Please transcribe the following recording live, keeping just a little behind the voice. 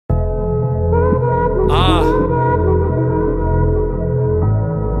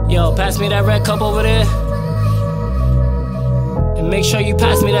pass me that red cup over there? And make sure you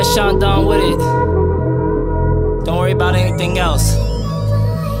pass me that Chandon with it. Don't worry about anything else.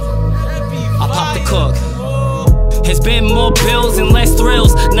 I'll pop the cork. It's been more bills and less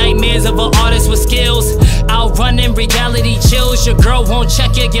thrills. Nightmares of an artist with skills. Outrunning reality chills. Your girl won't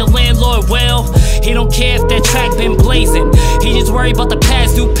check it, your landlord will. He don't care if that track been blazing. He just worried about the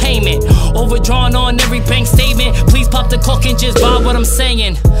past due payment. Overdrawn on every bank statement. Please pop the cork and just buy what I'm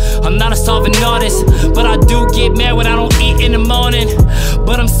saying. I'm not a starving artist, but I do get mad when I don't eat in the morning.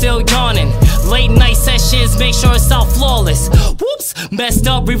 But I'm still yawning. Late night sessions, make sure it's out flawless. Whoops, messed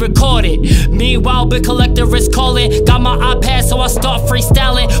up, re-record it. Meanwhile, big collector is calling. Got my iPad, so I start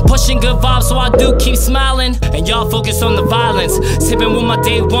freestyling. Pushing good vibes, so I do keep smiling. And y'all focus on the violence. Sipping with my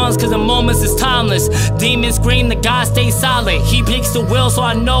day ones, cause the moments is timeless. Demons scream, the guy stays silent. He picks the wheel, so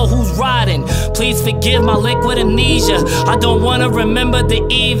I know who's riding. Please forgive my liquid amnesia. I don't wanna remember the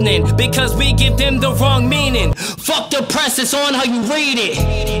evening, because we give them the wrong meaning. Fuck the press, it's on how you read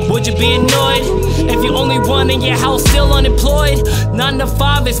it. Would you be annoyed if you only one in your house still unemployed? 9 to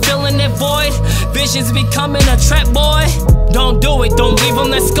 5 is filling that void. Visions becoming a trap boy. Don't do it, don't leave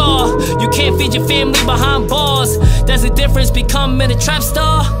them that scar. You can't feed your family behind bars. There's a difference becoming a trap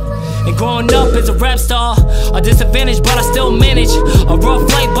star and growing up as a rap star. A disadvantage, but I still manage. A rough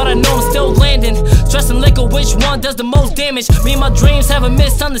flight, but I know I'm still landing. Stress and liquor, which one does the most damage? Me and my dreams have a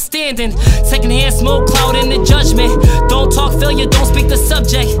misunderstanding. Secondhand smoke, cloud in the judgment. Don't talk failure, don't speak the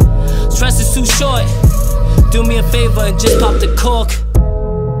subject. Stress is too short. Do me a favor and just pop the cork.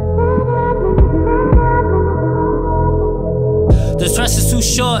 The stress is too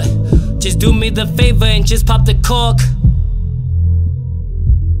short. Just do me the favor and just pop the cork.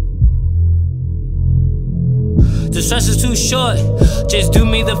 The stress is too short. Just do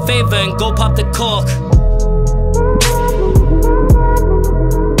me the favor and go pop the cork.